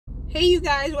Hey you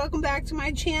guys, welcome back to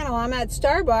my channel. I'm at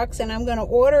Starbucks and I'm going to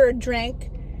order a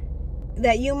drink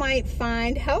that you might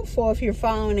find helpful if you're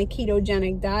following a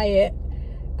ketogenic diet.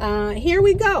 Here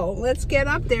we go. Let's get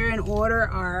up there and order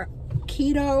our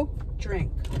keto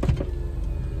drink.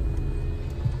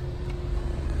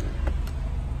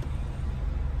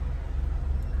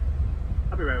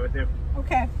 I'll be right with you.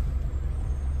 Okay.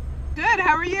 Good,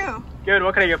 how are you? Good,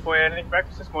 what can I get for you? Anything for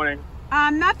breakfast this morning?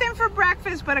 Nothing for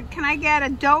breakfast, but can I get a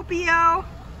doppio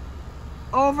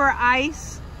over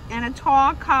ice and a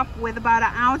tall cup with about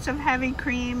an ounce of heavy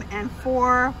cream and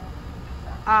four...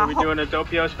 So we're doing a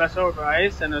doppio espresso over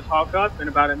ice and a tall cup and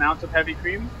about an ounce of heavy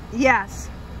cream? Yes.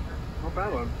 No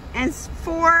problem. And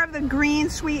 4 of the green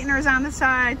sweeteners on the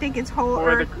side. I think it's whole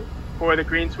earth. 4 of the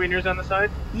green sweeteners on the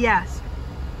side? Yes.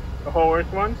 The whole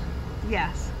earth ones?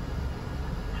 Yes.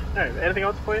 All right, anything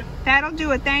else for you? That'll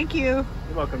do it, thank you.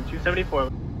 You're welcome,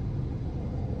 $2.74.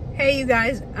 Hey you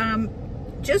guys,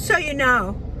 just so you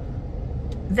know,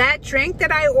 that drink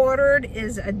that I ordered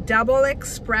is a double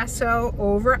espresso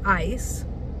over ice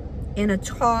in a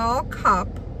tall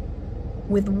cup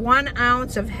with 1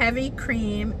 ounce of heavy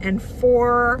cream and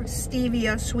 4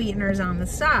 stevia sweeteners on the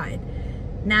side.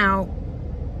 Now,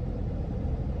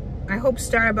 I hope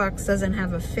Starbucks doesn't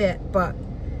have a fit, but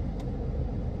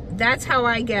that's how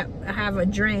I have a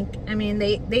drink. I mean,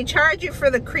 they charge you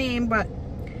for the cream, but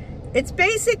it's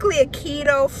basically a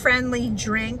keto-friendly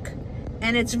drink,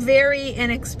 and it's very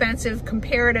inexpensive,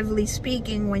 comparatively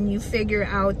speaking, when you figure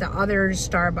out the other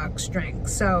Starbucks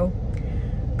drinks. So,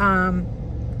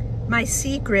 my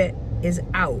secret is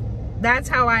out. That's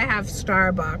how I have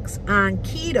Starbucks on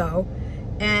keto.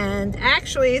 And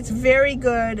actually, it's very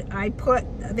good.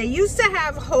 They used to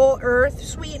have whole earth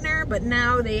sweetener, but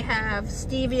now they have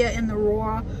stevia in the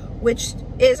raw, which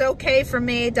is okay for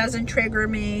me. It doesn't trigger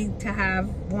me to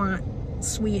want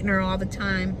sweetener all the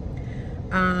time.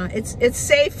 It's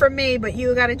safe for me, but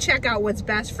you got to check out what's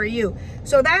best for you.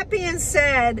 So that being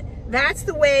said, that's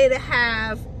the way to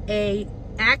have a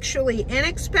actually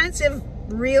inexpensive,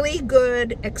 really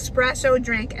good espresso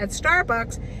drink at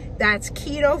Starbucks that's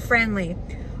keto friendly.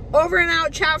 Over and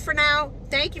out. Ciao for now.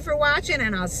 Thank you for watching,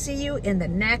 and I'll see you in the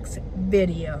next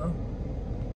video.